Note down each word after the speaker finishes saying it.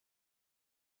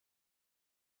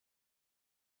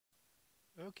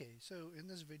Okay, so in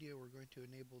this video we're going to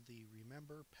enable the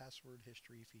Remember Password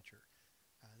History feature.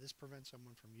 This prevents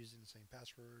someone from using the same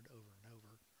password over and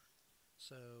over.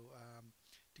 So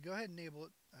to go ahead and enable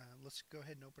it, let's go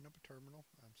ahead and open up a terminal.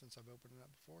 Since I've opened it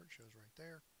up before, it shows right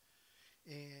there.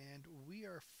 And we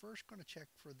are first going to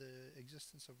check for the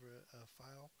existence of a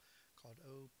file called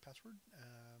password.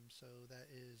 So that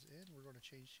is in. We're going to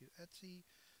change to etc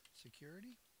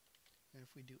security. And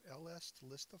if we do ls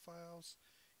to list the files,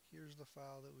 here's the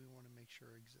file that we want to make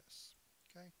sure exists.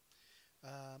 Okay.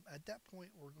 At that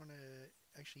point, we're going to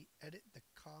actually edit the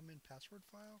common password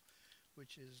file,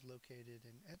 which is located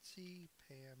in etc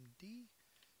pamd.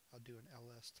 I'll do an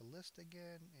ls to list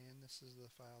again, and this is the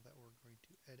file that we're going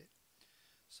to edit.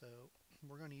 So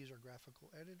we're going to use our graphical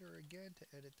editor again to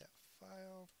edit that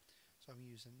file. So I'm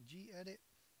using gedit,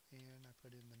 and I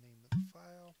put in the name of the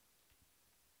file,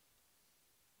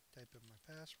 type in my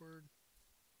password,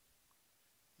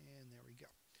 and there we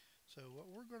go. So what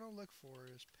we're going to look for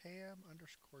is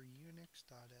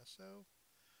pam_unix.so.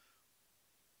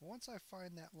 Once I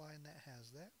find that line that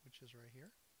has that, which is right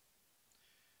here,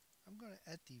 I'm going to,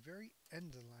 at the very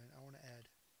end of the line, I want to add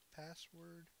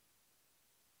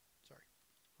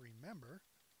remember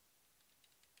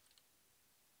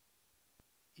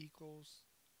equals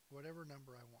whatever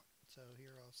number I want. So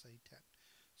here I'll say 10.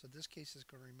 So this case is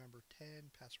going to remember 10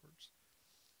 passwords.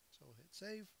 So we'll hit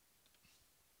save,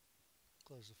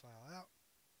 close the file out.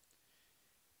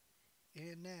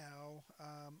 And now,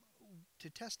 to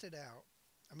test it out,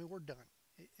 I mean, we're done.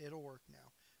 It'll work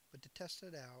now. But to test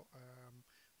it out,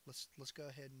 let's go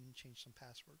ahead and change some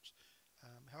passwords.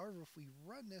 However, if we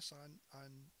run this on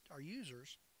our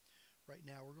users, right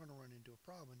now we're going to run into a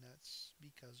problem. That's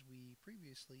because we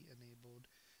previously enabled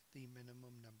the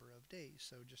minimum number of days.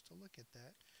 So just to look at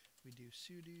that, we do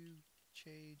sudo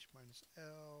change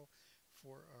 -l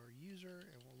for our user,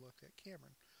 and we'll look at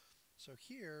Cameron. So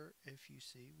here, if you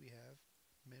see, we have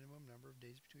minimum number of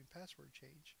days between password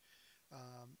change.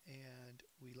 And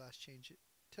we last changed it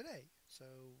today,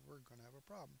 so we're going to have a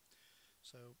problem.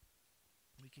 So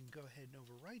we can go ahead and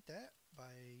overwrite that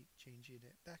by changing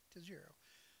it back to 0.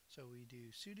 So we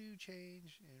do sudo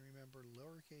change, and remember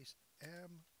lowercase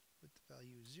m with the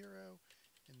value 0,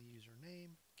 and the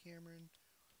username, Cameron.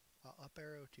 Up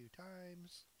arrow 2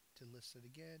 times to list it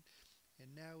again.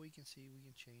 And now we can see we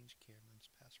can change Cameron's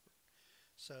password.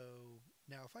 So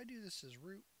now if I do this as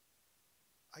root,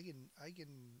 I can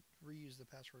reuse the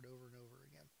password over and over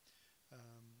again.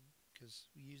 Because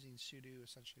using sudo,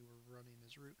 essentially we're running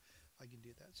as root, I can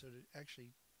do that. So to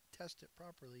actually test it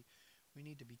properly, we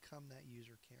need to become that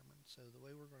user Cameron. So the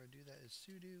way we're going to do that is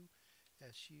sudo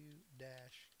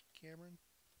su-Cameron.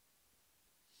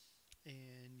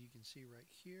 And you can see right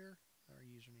here, our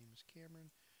username is Cameron.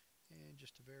 And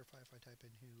just to verify, if I type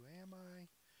in who am I,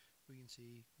 we can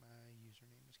see my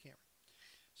username is Cameron.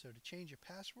 So to change a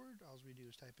password, all we do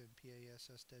is type in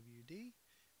passwd.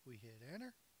 We hit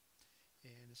enter.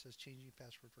 And it says changing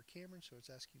password for Cameron. So it's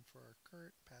asking for our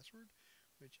current password,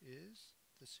 which is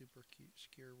the super cute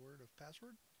scare word of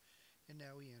password. And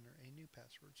now we enter a new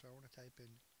password. So I want to type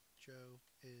in Joe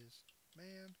is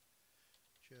man.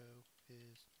 Joe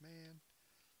is man.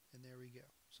 And there we go.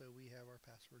 So we have our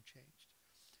password changed.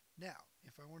 Now,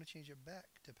 if I want to change it back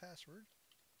to password,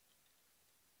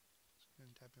 let's go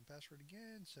and type in password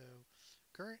again. So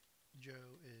current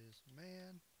Joe is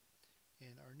man.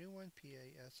 And our new one, password,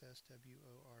 password.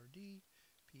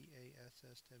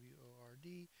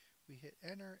 We hit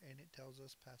enter, and it tells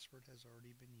us password has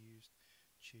already been used.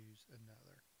 Choose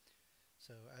another.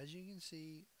 So as you can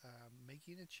see,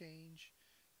 making a change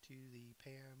to the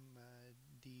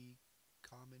pamd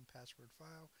common password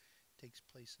file takes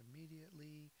place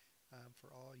immediately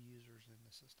for all users in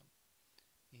the system.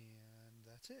 And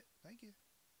that's it. Thank you.